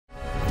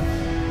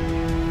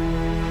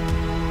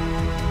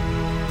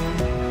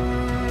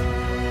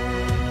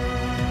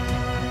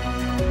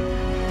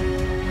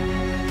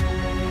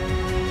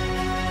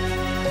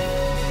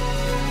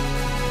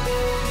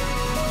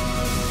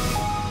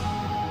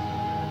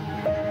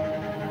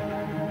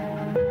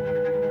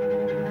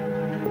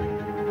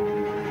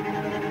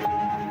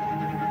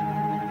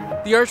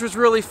The arch was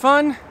really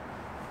fun,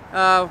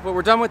 but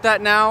we're done with that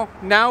now.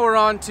 Now we're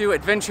on to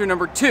adventure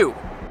number 2.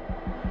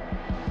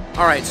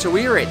 All right, so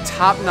we are at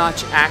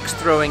top-notch axe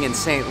throwing in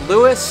St.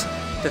 Louis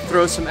to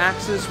throw some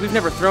axes. We've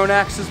never thrown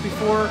axes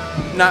before.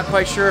 Not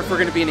quite sure if we're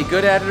gonna be any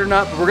good at it or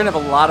not, but we're gonna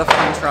have a lot of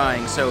fun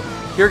trying. So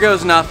here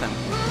goes nothing.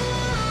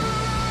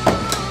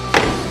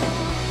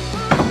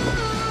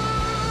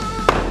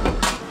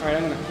 All right,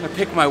 I'm gonna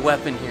pick my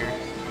weapon here.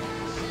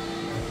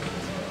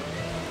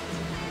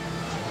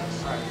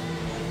 All right,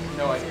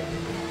 no idea.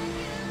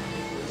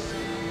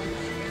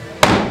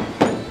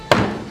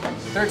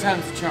 Third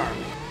time's the charm.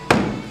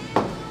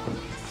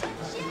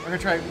 We're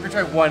gonna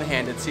try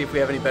one-handed, see if we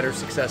have any better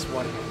success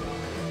one-handed.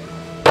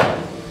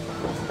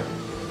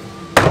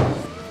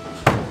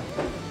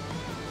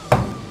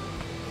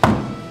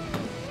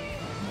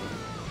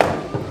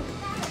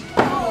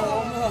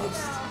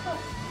 Almost.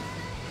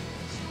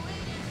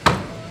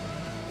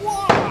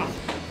 Wow.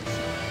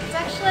 It's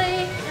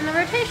actually in the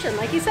rotation,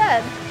 like you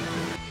said.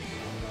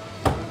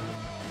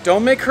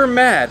 Don't make her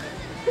mad.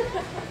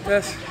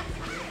 That's...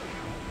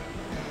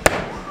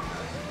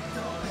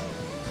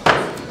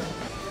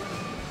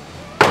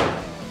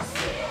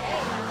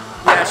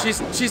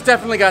 She's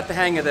definitely got the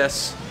hang of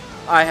this.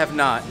 I have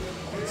not.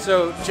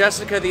 So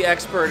Jessica, the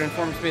expert,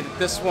 informs me that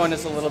this one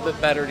is a little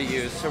bit better to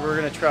use. So we're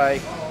gonna try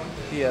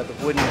the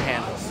wooden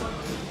handles.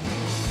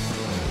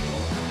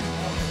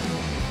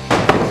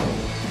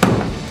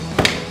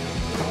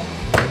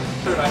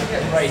 I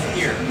hit right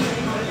here.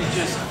 It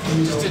just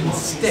didn't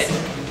stick.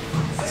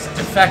 It's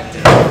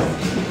defective.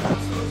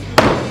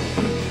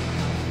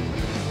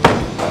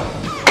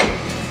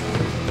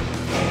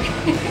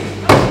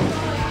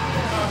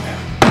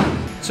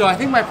 So I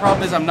think my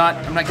problem is I'm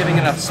not getting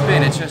enough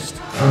spin. It's just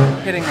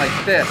hitting like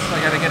this. So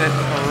I gotta get it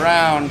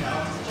around.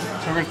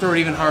 So we're gonna throw it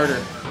even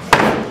harder.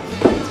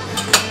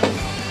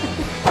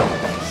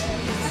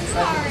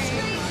 Sorry.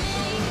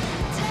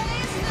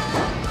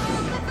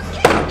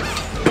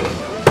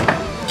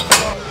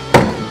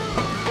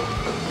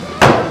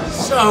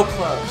 So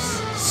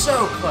close.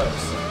 So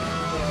close.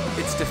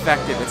 It's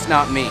defective. It's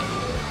not me.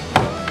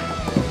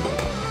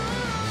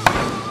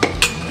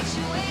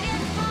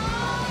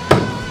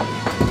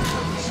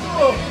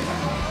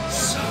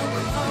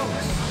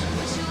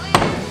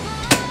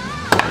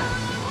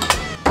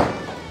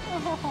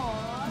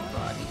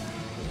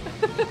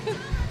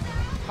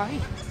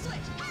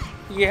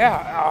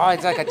 Yeah, oh,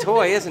 it's like a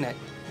toy, isn't it?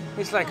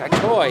 It's like a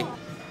toy.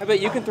 I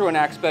bet you can throw an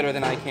axe better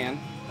than I can.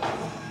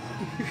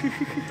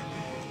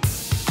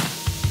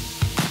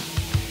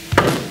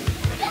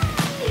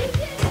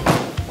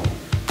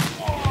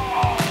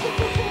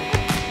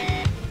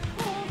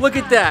 Look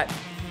at that.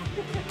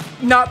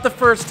 Not the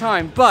first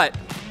time, but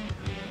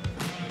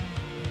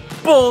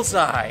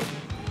bullseye.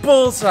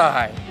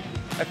 Bullseye.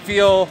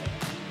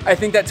 I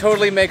think that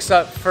totally makes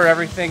up for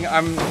everything.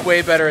 I'm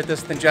way better at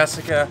this than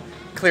Jessica.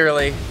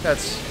 Clearly, yeah,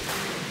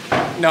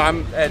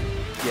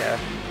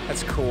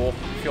 that's cool.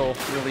 I feel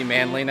really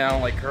manly now,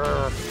 like,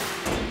 I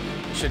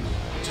should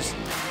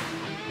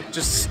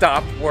just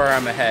stop where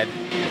I'm ahead.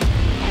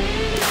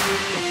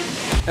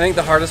 I think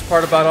the hardest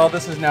part about all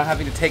this is now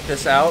having to take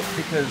this out,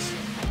 because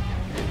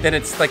then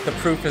it's like the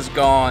proof is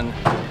gone.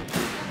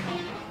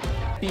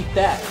 Beat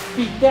that,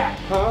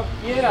 huh?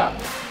 Yeah.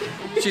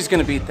 She's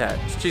gonna beat that.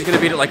 She's gonna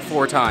beat it like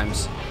 4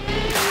 times.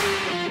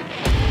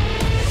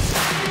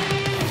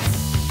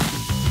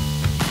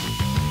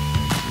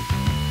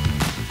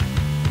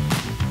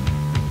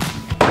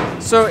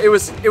 So it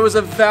was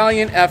a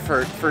valiant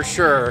effort for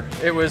sure.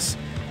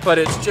 But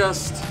it's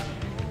just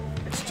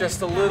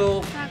a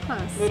little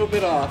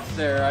bit off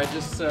there.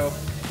 So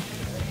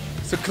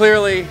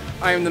clearly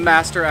I am the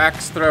master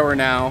axe thrower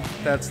now.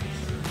 That's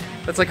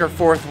like our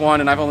 4th one,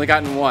 and I've only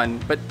gotten 1.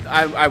 But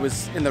I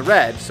was in the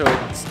red, so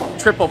it's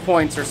triple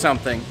points or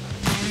something.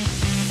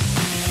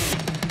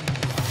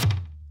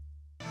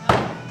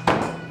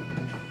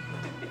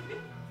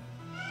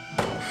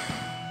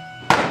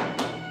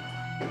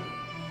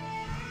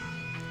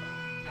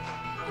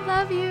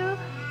 Love you.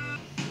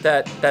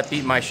 That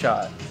beat my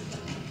shot.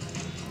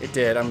 It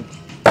did. I'm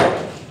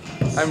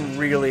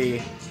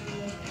really.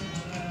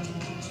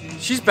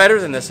 She's better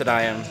than this than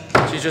I am.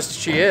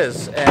 She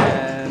is,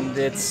 and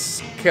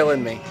it's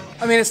killing me.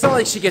 I mean, it's not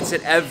like she gets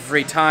it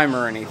every time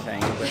or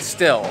anything, but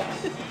still.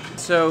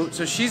 So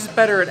she's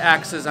better at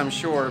axes, I'm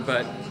sure,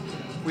 but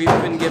we've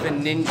been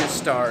given ninja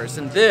stars,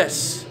 and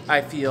this,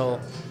 I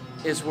feel,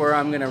 is where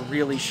I'm gonna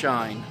really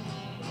shine.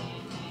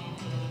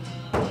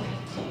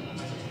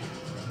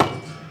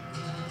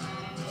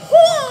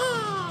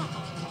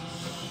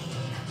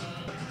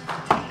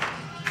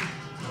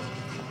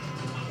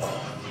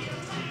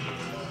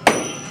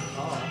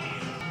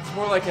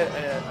 More like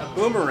a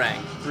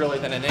boomerang, really,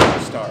 than a ninja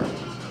star.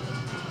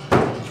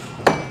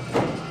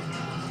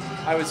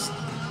 I was,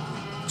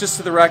 just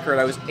to the record,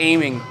 I was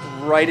aiming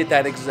right at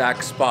that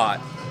exact spot.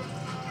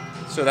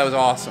 So that was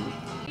awesome.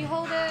 You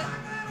hold it?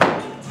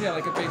 Yeah,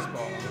 like a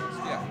baseball.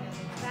 Yeah.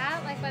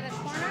 That, like by the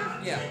corner?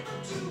 Yeah.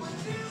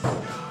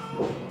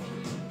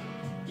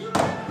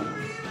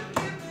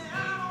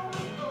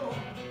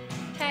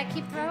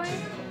 keep throwing?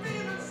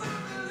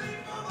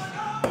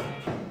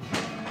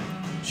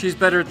 She's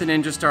better at the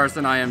ninja stars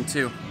than I am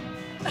too.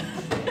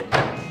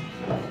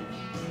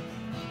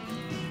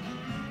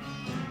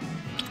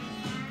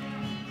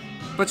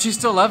 But she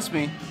still loves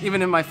me,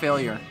 even in my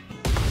failure.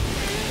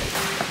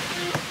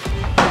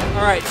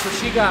 All right, so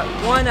she got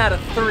 1 out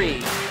of 3.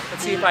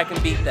 Let's see if I can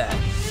beat that.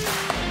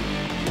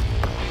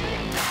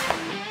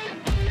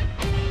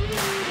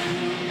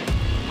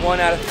 One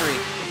out of 3.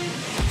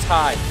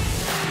 Tied.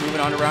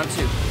 Moving on to round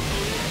 2.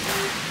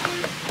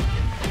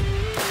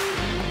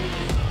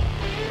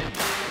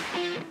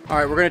 All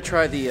right, we're gonna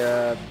try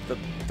the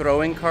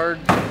throwing card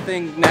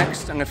thing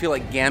next. I'm gonna feel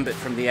like Gambit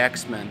from the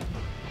X-Men.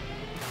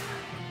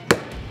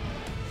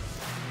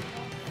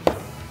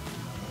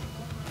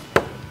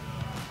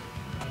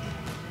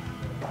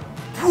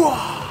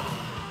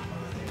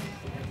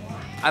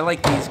 I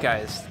like these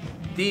guys.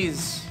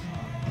 These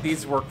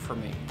work for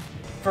me.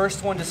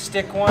 First one to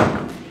stick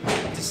one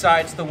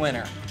decides the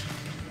winner.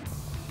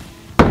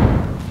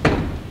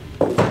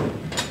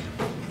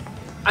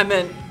 I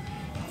meant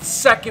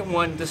second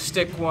one to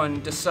stick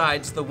one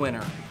decides the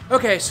winner.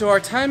 Okay, so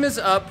our time is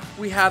up.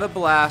 We had a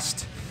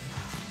blast.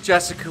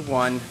 Jessica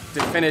won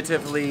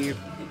definitively.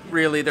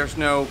 Really, there's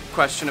no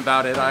question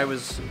about it. I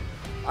was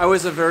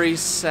a very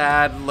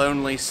sad,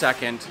 lonely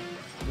second,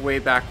 way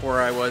back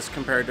where I was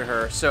compared to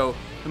her. So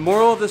the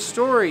moral of the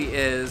story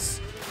is,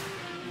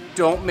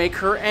 don't make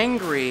her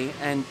angry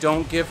and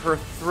don't give her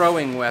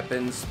throwing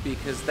weapons,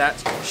 because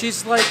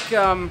she's like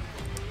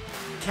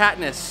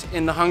Katniss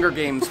in the Hunger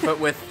Games, but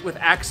with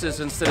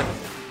axes instead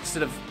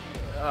of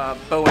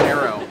bow and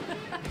arrow.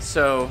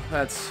 So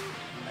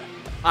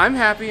I'm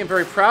happy and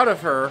very proud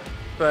of her,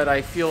 but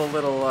I feel a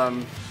little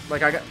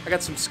like I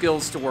got some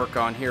skills to work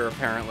on here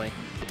apparently.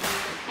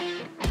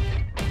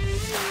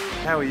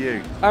 How are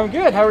you? I'm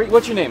good. How are you?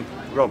 What's your name?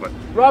 Robert.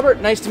 Robert,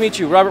 nice to meet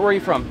you. Robert, where are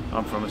you from?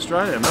 I'm from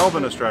Australia,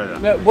 Melbourne,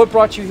 Australia. What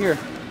brought you here?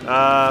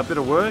 A bit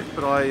of work,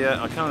 but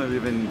I currently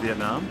live in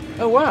Vietnam.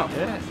 Oh, wow.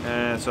 Yeah,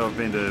 and so I've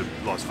been to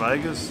Las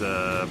Vegas,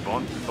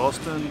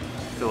 Boston,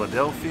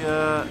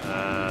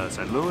 Philadelphia,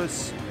 St.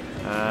 Louis,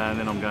 and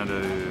then I'm going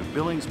to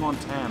Billings,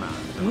 Montana.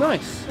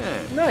 Nice.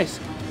 Yeah. Nice.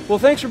 Well,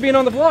 thanks for being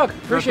on the vlog.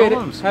 Appreciate it.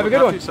 Have a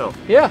good one. Yourself.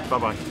 Yeah.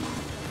 Bye-bye.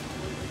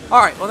 All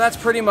right, well, that's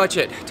pretty much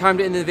it. Time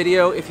to end the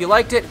video. If you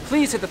liked it,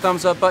 please hit the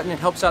thumbs up button. It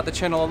helps out the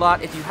channel a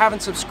lot. If you haven't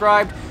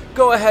subscribed,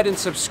 go ahead and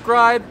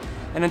subscribe.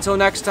 And until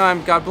next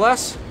time, God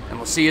bless, and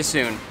we'll see you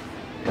soon.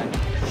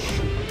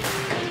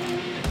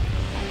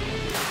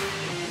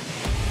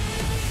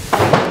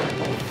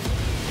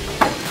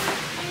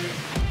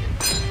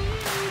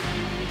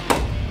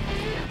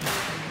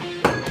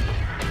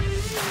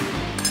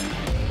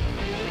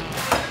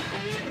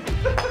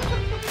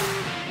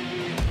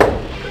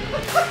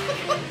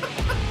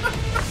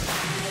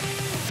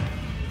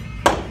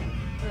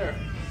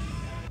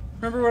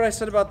 Remember what I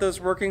said about those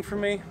working for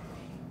me?